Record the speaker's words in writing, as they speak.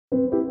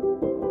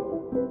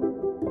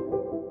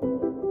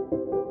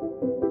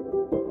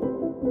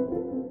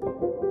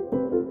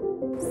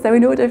So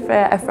in order for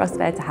a frost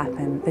fair to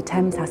happen, the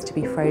Thames has to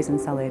be frozen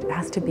solid. It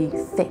has to be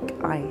thick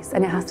ice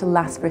and it has to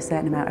last for a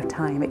certain amount of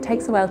time. It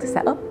takes a while to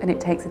set up and it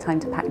takes a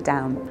time to pack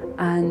down.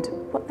 And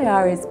what they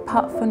are is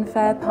part fun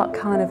fair, part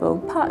carnival,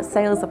 part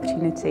sales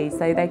opportunity.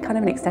 So they're kind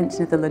of an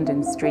extension of the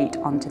London street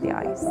onto the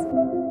ice.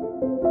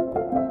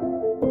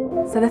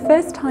 So the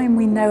first time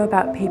we know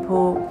about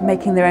people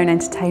making their own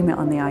entertainment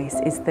on the ice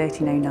is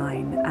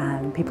 1309,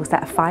 and people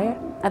set a fire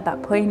at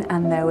that point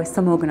and there were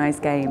some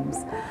organised games.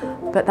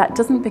 But that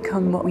doesn't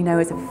become what we know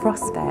as a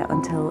frost fair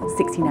until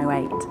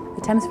 1608.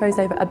 The Thames froze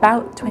over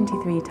about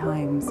 23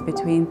 times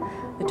between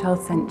the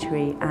 12th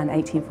century and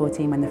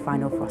 1814 when the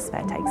final frost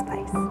fair takes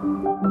place.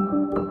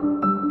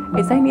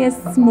 It's only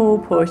a small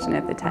portion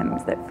of the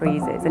Thames that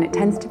freezes, and it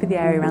tends to be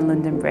the area around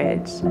London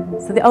Bridge.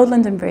 So the old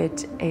London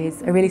Bridge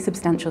is a really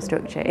substantial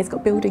structure. It's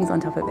got buildings on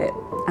top of it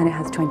and it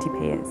has 20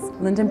 piers.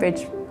 London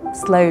Bridge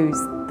slows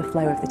the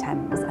flow of the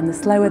Thames, and the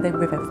slower the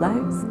river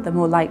flows, the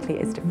more likely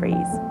it is to freeze.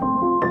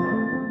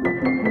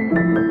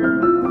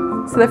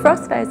 So the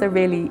frost fairs are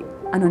really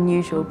an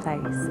unusual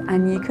place,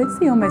 and you could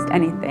see almost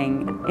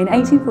anything. In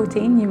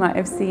 1814 you might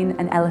have seen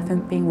an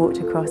elephant being walked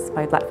across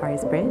by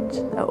Blackfriars Bridge.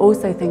 There are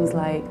also things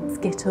like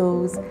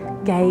skittles,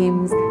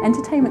 games,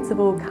 entertainments of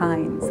all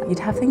kinds. You'd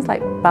have things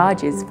like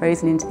barges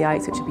frozen into the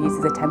ice which would be used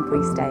as a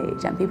temporary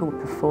stage, and people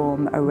would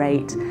perform,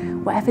 orate,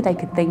 whatever they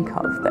could think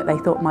of that they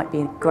thought might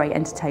be a great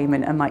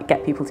entertainment and might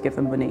get people to give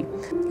them money.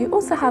 You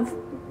also have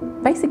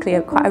basically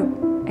quite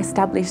an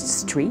established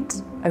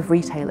street of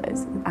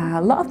retailers.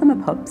 A lot of them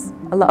are pubs,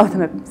 a lot of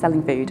them are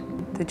selling food.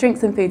 The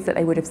drinks and foods that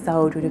they would have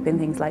sold would have been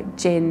things like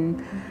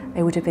gin,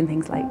 there would have been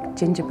things like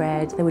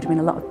gingerbread, there would have been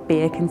a lot of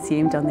beer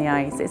consumed on the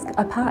ice. It's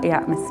a party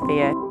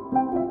atmosphere.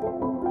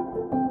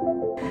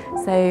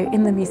 So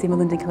in the Museum of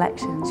London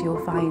collections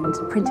you'll find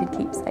printed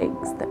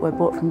keepsakes that were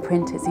bought from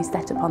printers who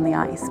set up on the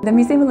ice. The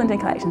Museum of London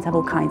collections have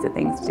all kinds of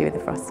things to do with the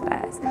frost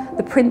fairs.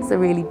 The prints are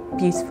really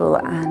beautiful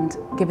and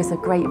give us a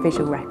great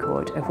visual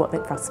record of what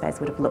the frost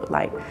fairs would have looked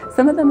like.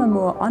 Some of them are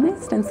more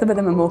honest and some of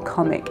them are more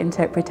comic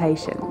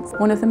interpretations.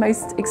 One of the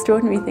most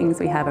extraordinary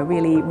things we have, a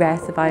really rare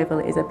survival,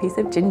 is a piece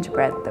of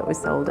gingerbread that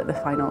was sold at the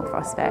final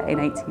frost fair in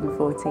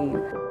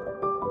 1814.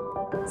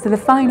 So the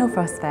final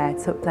frost fair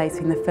took place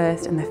between the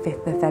 1st and the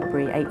 5th of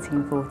February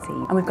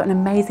 1814, and we've got an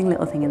amazing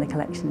little thing in the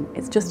collection.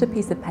 It's just a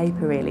piece of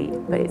paper really,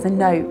 but it's a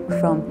note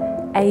from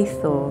A.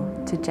 Thor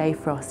to J.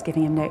 Frost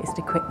giving him notice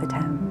to quit the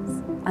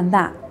Thames, and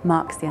that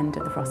marks the end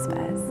of the frost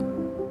fairs.